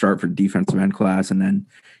real good start for defensive end class. And then,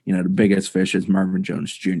 the biggest fish is Marvin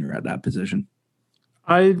Jones Jr. at that position.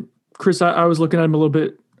 Chris, I was looking at him a little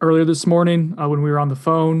bit earlier this morning when we were on the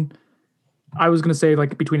phone. I was going to say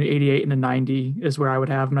like between an 88 and a 90 is where I would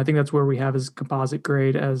have him. I think that's where we have his composite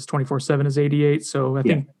grade as 24/7 is 88. So I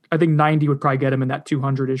think 90 would probably get him in that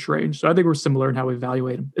 200-ish range. So I think we're similar in how we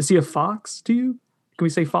evaluate him. Is he a fox to you? Can we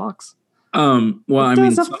say fox? Well, what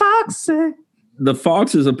does a fox say? The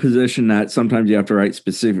fox is a position that sometimes you have to write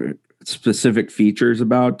specific features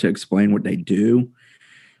about to explain what they do,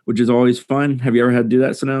 which is always fun. Have you ever had to do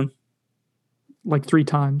that, Simone? Like 3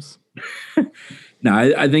 times. No,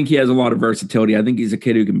 I think he has a lot of versatility. I think he's a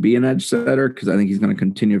kid who can be an edge setter because I think he's going to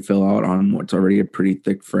continue to fill out on what's already a pretty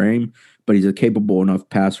thick frame. But he's a capable enough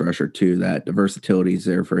pass rusher, too, that the versatility is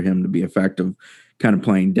there for him to be effective, kind of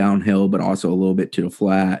playing downhill, but also a little bit to the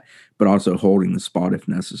flat, but also holding the spot if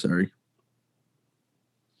necessary.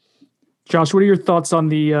 Josh, what are your thoughts on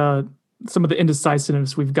the some of the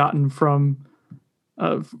indecisiveness we've gotten from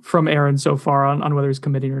Aaron so far on whether he's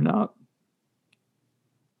committing or not?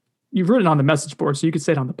 You've written on the message board, so you could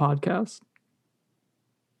say it on the podcast.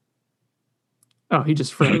 Oh, he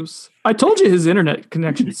just froze. I told you his internet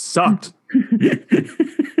connection sucked.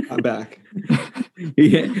 I'm back.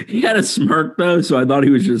 He had a smirk though, so I thought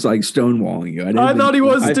he was just like stonewalling you. I thought he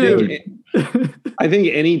was too. I think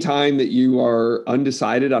any time that you are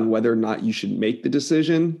undecided on whether or not you should make the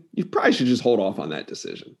decision, you probably should just hold off on that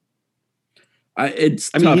decision.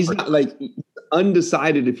 He's not like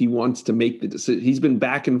undecided if he wants to make the decision. He's been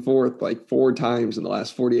back and forth like 4 times in the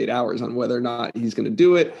last 48 hours on whether or not he's going to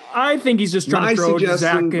do it. I think he's just trying to throw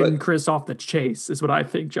Zach and Chris off the chase is what I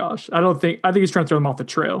think, Josh. I think he's trying to throw them off the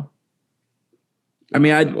trail. I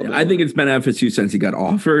mean, I think it's been FSU since he got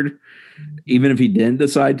offered. Even if he didn't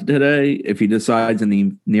decide today, if he decides in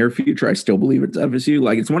the near future, I still believe it's FSU.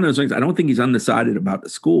 Like, it's one of those things. I don't think he's undecided about the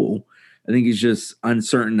school. I think he's just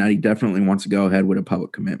uncertain that he definitely wants to go ahead with a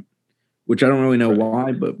public commitment, which I don't really know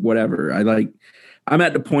why, but whatever. I'm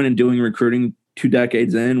at the point in doing recruiting 2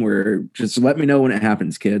 decades in where just let me know when it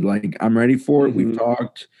happens, kid. Like, I'm ready for it. We've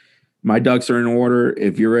talked. My ducks are in order.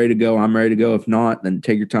 If you're ready to go, I'm ready to go. If not, then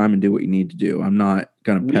take your time and do what you need to do. I'm not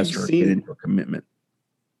going to pester or get into a commitment.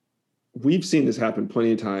 We've seen this happen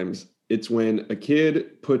plenty of times. It's when a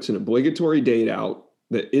kid puts an obligatory date out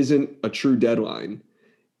that isn't a true deadline,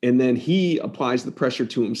 and then he applies the pressure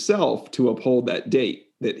to himself to uphold that date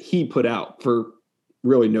that he put out for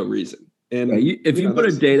really no reason. And if you put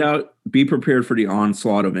a date out, be prepared for the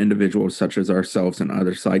onslaught of individuals such as ourselves and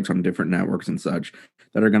other sites on different networks and such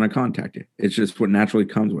that are going to contact you. It's just what naturally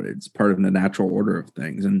comes with it. It's part of the natural order of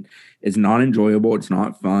things. And it's not enjoyable. It's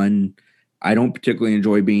not fun. I don't particularly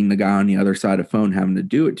enjoy being the guy on the other side of the phone having to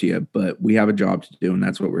do it to you, but we have a job to do, and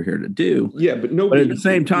that's what we're here to do. Yeah, but nobody at the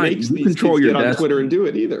same time, you control your destiny. On Twitter and do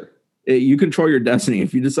it either. You control your destiny.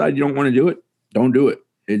 If you decide you don't want to do it, don't do it.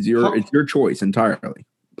 It's your choice entirely.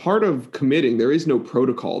 Part of committing, there is no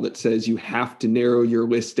protocol that says you have to narrow your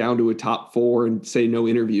list down to a top 4 and say no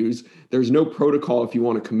interviews. There's no protocol if you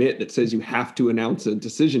want to commit that says you have to announce a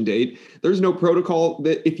decision date. There's no protocol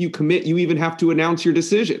that if you commit, you even have to announce your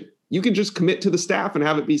decision. You can just commit to the staff and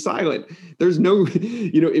have it be silent. There's no, if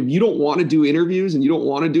you don't want to do interviews and you don't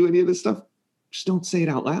want to do any of this stuff, just don't say it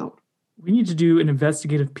out loud. We need to do an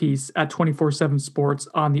investigative piece at 24/7 Sports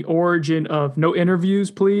on the origin of no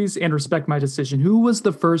interviews, please, and respect my decision. Who was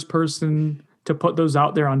the first person to put those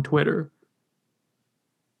out there on Twitter?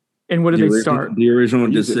 And what did they start? The original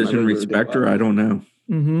decision respecter? I don't know.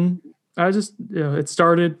 Mm-hmm. It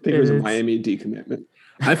started. I think it was a Miami decommitment.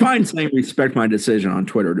 I find saying respect my decision on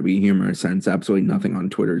Twitter to be humorous, since absolutely nothing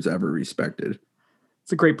on Twitter is ever respected.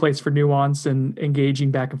 It's a great place for nuance and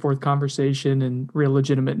engaging back and forth conversation and real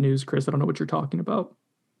legitimate news, Chris. I don't know what you're talking about.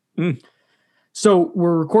 So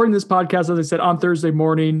we're recording this podcast, as I said, on Thursday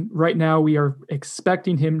morning. Right now, we are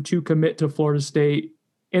expecting him to commit to Florida State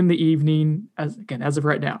in the evening, as of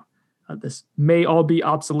right now. This may all be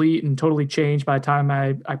obsolete and totally changed by the time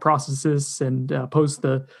I process this and post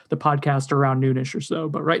the podcast around noonish or so.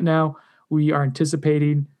 But right now, we are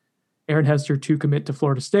anticipating Aaron Hester to commit to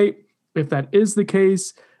Florida State. If that is the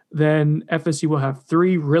case, then FSU will have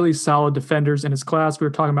 3 really solid defenders in his class. We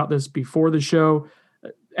were talking about this before the show.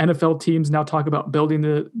 NFL teams now talk about building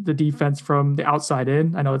the defense from the outside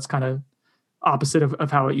in. I know it's kind of opposite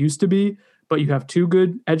of how it used to be, but you have 2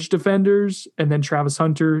 good edge defenders, and then Travis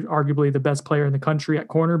Hunter, arguably the best player in the country at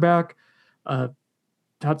cornerback.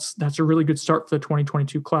 That's a really good start for the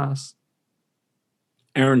 2022 class.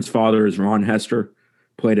 Aaron's father is Ron Hester.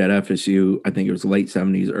 Played at FSU, I think it was late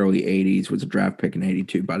 70s, early 80s, was a draft pick in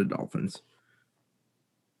 82 by the Dolphins.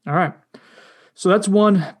 All right. So that's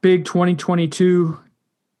one big 2022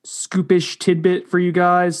 scoopish tidbit for you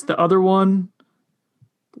guys. The other one,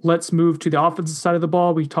 let's move to the offensive side of the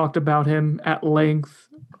ball. We talked about him at length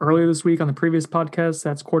earlier this week on the previous podcast.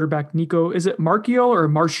 That's quarterback Nico. Is it Marchiol or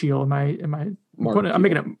Marchiol? I'm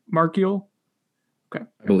making it Marchiol. Okay.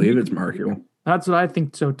 I believe it's Marchiol. That's what I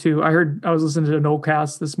think so too. I was listening to an old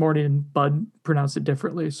cast this morning and Bud pronounced it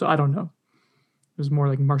differently. So I don't know. It was more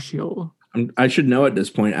like Marchiol. I should know at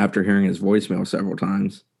this point after hearing his voicemail several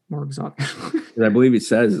times. More exotic. I believe he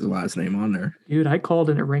says his last name on there. Dude, I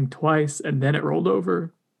called and it rang twice and then it rolled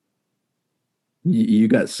over. You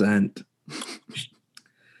got sent.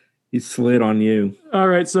 He slid on you. All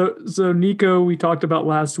right. So Nico, we talked about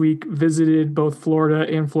last week, visited both Florida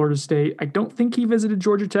and Florida State. I don't think he visited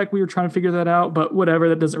Georgia Tech. We were trying to figure that out, but whatever.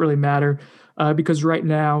 That doesn't really matter because right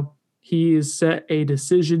now he is set a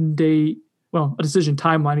decision date. Well, a decision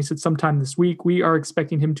timeline. He said sometime this week. We are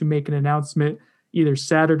expecting him to make an announcement either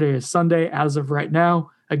Saturday or Sunday as of right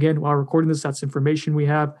now. Again, while recording this, that's information we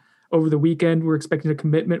have. Over the weekend, we're expecting a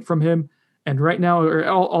commitment from him. And right now,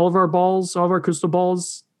 all of our crystal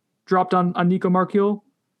balls dropped on Nico Marchiol?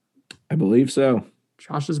 I believe so.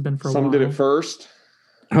 Josh has been for a while. Some did it first.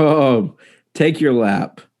 Oh, take your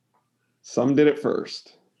lap. Some did it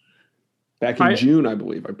first. Back in June, I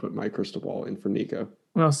believe, I put my crystal ball in for Nico.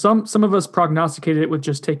 Well, some of us prognosticated it with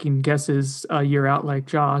just taking guesses a year out like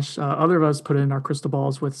Josh. Other of us put in our crystal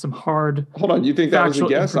balls with some hard. Hold on. You think that was a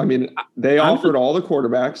guess? I mean, they offered all the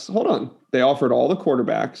quarterbacks. Hold on. They offered all the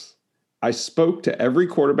quarterbacks. I spoke to every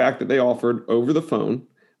quarterback that they offered over the phone.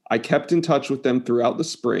 I kept in touch with them throughout the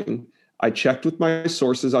spring. I checked with my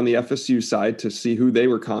sources on the FSU side to see who they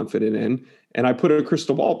were confident in. And I put a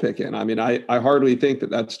crystal ball pick in. I mean, I hardly think that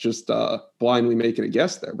that's just blindly making a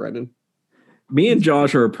guess there, Brendan. Me and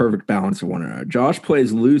Josh are a perfect balance of one another. Josh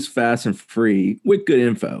plays loose, fast, and free with good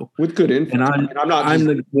info. And I'm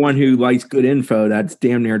the one who likes good info that's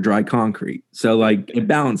damn near dry concrete. So, like, it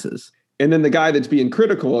balances. And then the guy that's being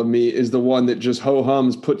critical of me is the one that just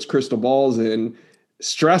ho-hums, puts crystal balls in,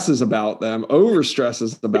 stresses about them,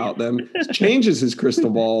 over-stresses about them, changes his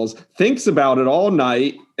crystal balls, thinks about it all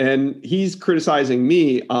night, and he's criticizing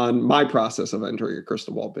me on my process of entering a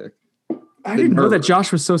crystal ball pick. I didn't know that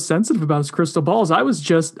Josh was so sensitive about his crystal balls. I was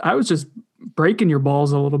just breaking your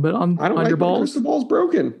balls a little bit on your balls. Crystal balls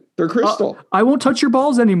broken. They're crystal. I won't touch your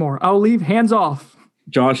balls anymore. I'll leave hands off.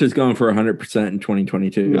 Josh is going for 100% in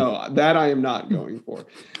 2022. No, that I am not going for.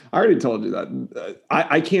 I already told you that.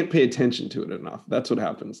 I can't pay attention to it enough. That's what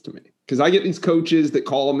happens to me. Because I get these coaches that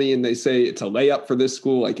call me and they say it's a layup for this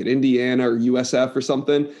school, like at Indiana or USF or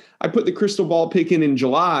something. I put the crystal ball pick in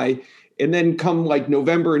July. And then come like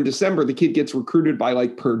November and December, the kid gets recruited by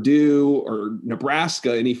like Purdue or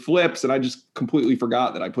Nebraska and he flips. And I just completely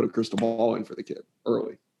forgot that I put a crystal ball in for the kid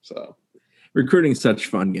early. So recruiting is such a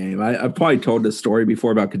fun game. I've probably told this story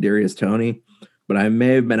before about Kadarius Toney, but I may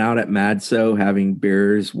have been out at Madso having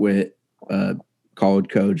beers with a college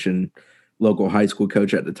coach and local high school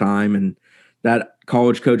coach at the time. And that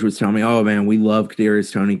college coach was telling me, oh, man, we love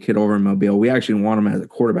Kadarius Toney, kid over in Mobile. We actually want him as a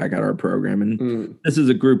quarterback at our program. And this is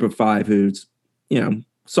a group of 5 who's,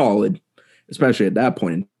 solid, especially at that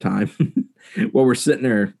point in time. While we're sitting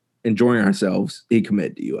there enjoying ourselves, he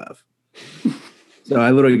committed to UF. So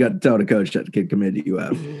I literally got to tell the coach that the kid committed to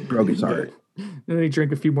UF. Broke his heart. And then he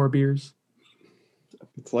drank a few more beers.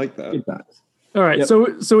 It's like that. All right, yep.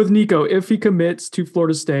 So with Nico, if he commits to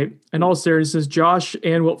Florida State, in all seriousness, Josh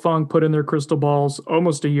and Wiltfong put in their crystal balls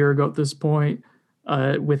almost a year ago at this point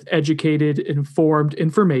with educated, informed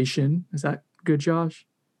information. Is that good, Josh?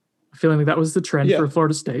 I'm feeling like that was the trend for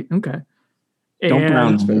Florida State. Okay.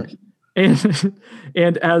 And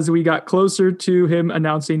as we got closer to him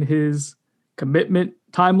announcing his commitment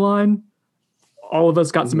timeline, all of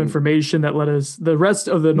us got some information that led us, the rest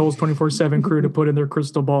of the Noles 24/7 crew, to put in their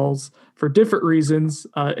crystal balls for different reasons.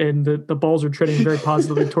 And the balls are trending very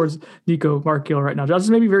positively towards Nico Marchiol right now. Josh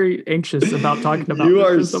is maybe very anxious about talking about. You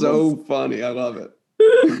are so funny. I love it.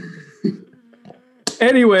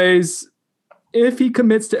 Anyways, if he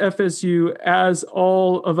commits to FSU, as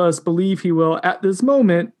all of us believe he will at this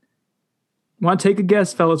moment, want to take a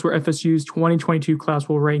guess, fellas, where FSU's 2022 class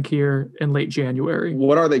will rank here in late January?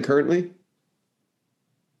 What are they currently?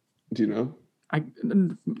 Do you know?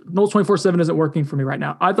 Noles 24/7 isn't working for me right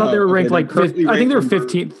now. I thought they were ranked I think they were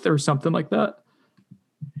 15th or something like that.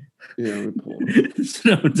 Yeah,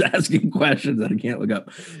 Snow's asking questions that I can't look up.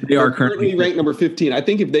 They are currently ranked number 15. I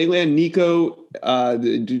think if they land Nico, I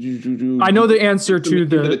know the answer to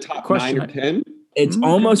the top question. 9 or 10. It's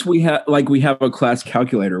almost we have a class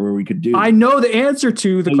calculator where we could do. I know the answer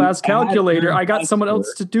to the class calculator. I got someone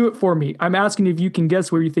else to do it for me. I'm asking if you can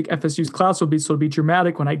guess where you think FSU's class will be, so it'll be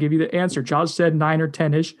dramatic when I give you the answer. Josh said 9 or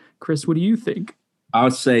 10-ish. Chris, what do you think? I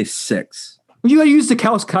would say 6. Well, you got to use the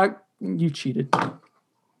class you cheated.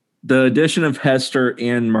 The addition of Hester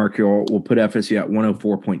and Marchiol will put FSU at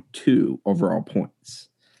 104.2 overall points.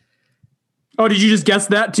 Oh, did you just guess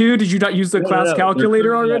that too? Did you not use the class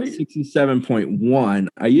calculator already? 67.1.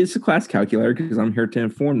 I use the class calculator because I'm here to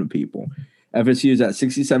inform the people. FSU is at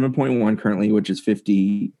 67.1 currently, which is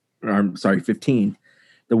 15.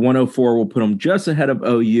 The 104 will put them just ahead of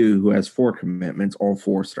OU, who has 4 commitments, all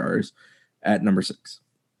 4 stars, at number 6.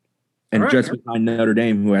 And just behind Notre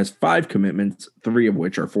Dame, who has 5 commitments, 3 of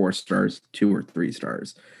which are 4 stars, 2 or 3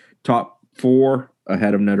 stars. Top 4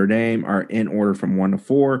 ahead of Notre Dame are in order from 1 to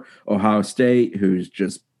 4. Ohio State, who's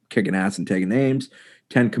just kicking ass and taking names,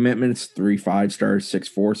 10 commitments, 3 5 stars, 6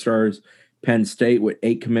 4 stars. Penn State with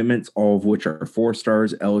 8 commitments, all of which are 4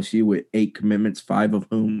 stars. LSU with 8 commitments, 5 of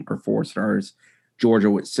whom are 4 stars.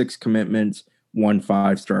 Georgia with 6 commitments, 1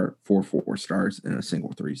 5-star, 4 4-stars, and a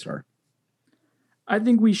single 3-star. I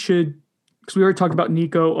think we should, because we already talked about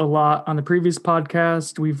Nico a lot on the previous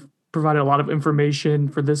podcast. We've provided a lot of information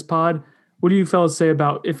for this pod. What do you fellas say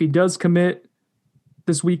about if he does commit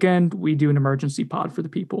this weekend, we do an emergency pod for the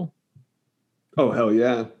people? Oh, hell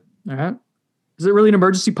yeah. All right. Is it really an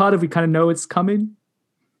emergency pod if we kind of know it's coming?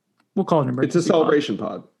 We'll call it an emergency pod. It's a celebration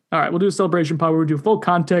pod. All right, we'll do a celebration pod where we do full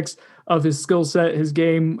context of his skill set, his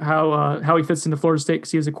game, how he fits into Florida State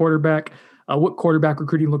because he is a quarterback, what quarterback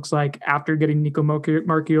recruiting looks like after getting Nico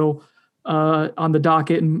Marchiol on the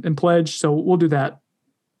docket and pledge. So we'll do that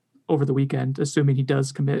over the weekend, assuming he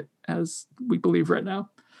does commit, as we believe right now.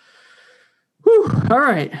 Whew, all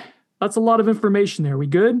right. That's a lot of information there. We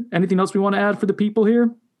good? Anything else we want to add for the people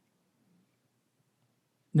here?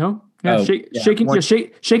 No? Yeah,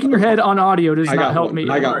 shaking your head on audio does not help me.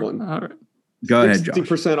 I got one. All right. Go ahead, Josh.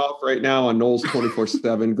 60% off right now on Noles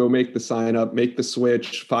 24/7. Go make the sign up, make the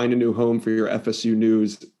switch, find a new home for your FSU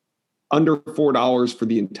news. Under $4 for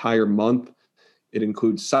the entire month. It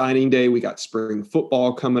includes signing day. We got spring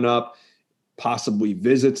football coming up, possibly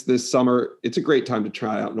visits this summer. It's a great time to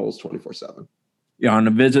try out Noles 24/7. Yeah, on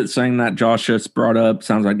the visit thing that Josh just brought up,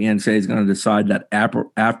 sounds like the NCAA is going to decide that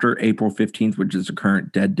after April 15th, which is the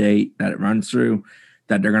current dead date that it runs through,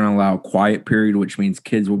 that they're going to allow a quiet period, which means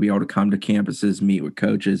kids will be able to come to campuses, meet with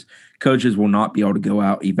coaches. Coaches will not be able to go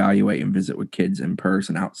out, evaluate, and visit with kids in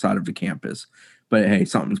person outside of the campus. But, hey,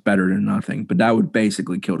 something's better than nothing. But that would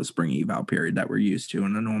basically kill the spring eval period that we're used to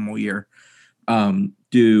in a normal year.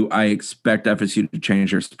 Do I expect FSU to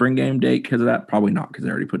change their spring game date because of that? Probably not, because they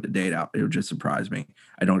already put the date out. It would just surprise me.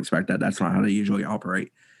 I don't expect that. That's not how they usually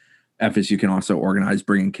operate. FSU can also organize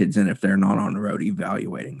bringing kids in if they're not on the road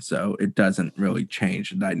evaluating. So it doesn't really change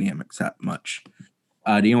the dynamics that much.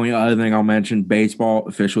 The only other thing I'll mention, baseball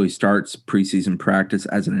officially starts preseason practice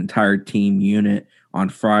as an entire team unit on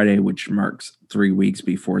Friday, which marks 3 weeks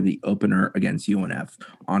before the opener against UNF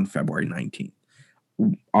on February 19th.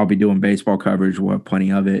 I'll be doing baseball coverage. We'll have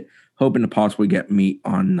plenty of it. Hoping to possibly get meat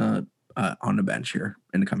on the bench here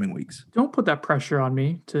in the coming weeks. Don't put that pressure on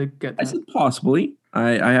me to get that. I said possibly.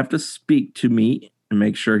 I have to speak to Meat and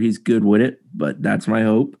make sure he's good with it, but that's my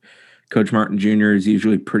hope. Coach Martin Jr. is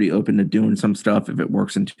usually pretty open to doing some stuff if it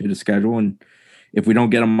works into the schedule. And if we don't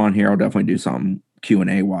get him on here, I'll definitely do something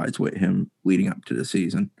Q&A wise with him leading up to the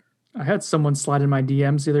season. I had someone slide in my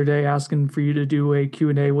DMs the other day asking for you to do a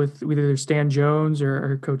Q&A with either Stan Jones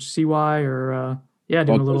or Coach CY or doing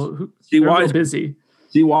a little busy.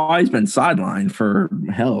 CY's been sidelined for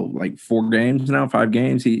like 4 games now, 5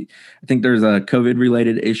 games. I think there's a COVID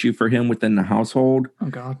related issue for him within the household,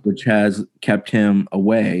 which has kept him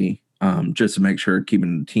away just to make sure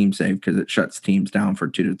keeping the team safe, because it shuts teams down for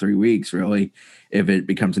 2 to 3 weeks, really, if it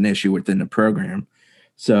becomes an issue within the program.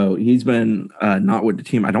 So he's been not with the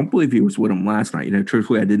team. I don't believe he was with him last night.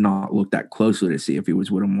 Truthfully, I did not look that closely to see if he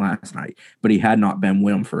was with him last night, but he had not been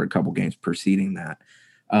with him for a couple games preceding that.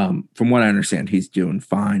 From what I understand, he's doing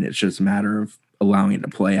fine. It's just a matter of allowing it to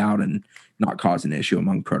play out and not cause an issue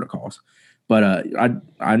among protocols. But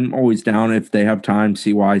I'm always down if they have time.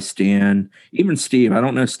 CY, Stan, even Steve. I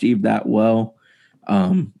don't know Steve that well.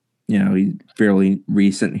 He's fairly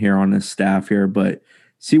recent here on this staff here, but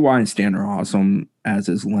CY and Stan are awesome, as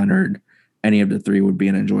is Leonard. Any of the 3 would be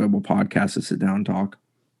an enjoyable podcast to sit down and talk.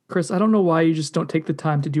 Chris, I don't know why you just don't take the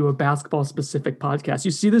time to do a basketball-specific podcast.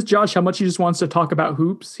 You see this, Josh, how much he just wants to talk about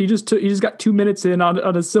hoops? He just got 2 minutes in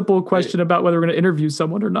on a simple question about whether we're going to interview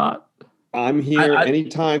someone or not. I'm here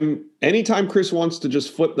anytime. Anytime Chris wants to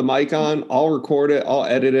just flip the mic on, I'll record it, I'll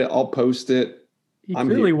edit it, I'll post it. He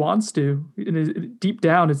clearly wants to. Deep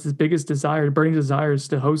down, it's his biggest desire, burning desire, is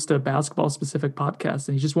to host a basketball-specific podcast,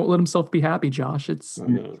 and he just won't let himself be happy, Josh. It's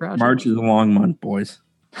tragic. March is a long month, boys.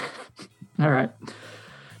 All right.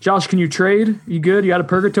 Josh, can you trade? You good? You got a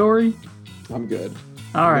purgatory? I'm good.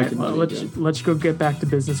 All right. Well, let's go get back to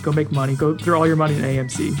business. Go make money. Go throw all your money in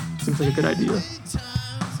AMC. Seems like a good idea.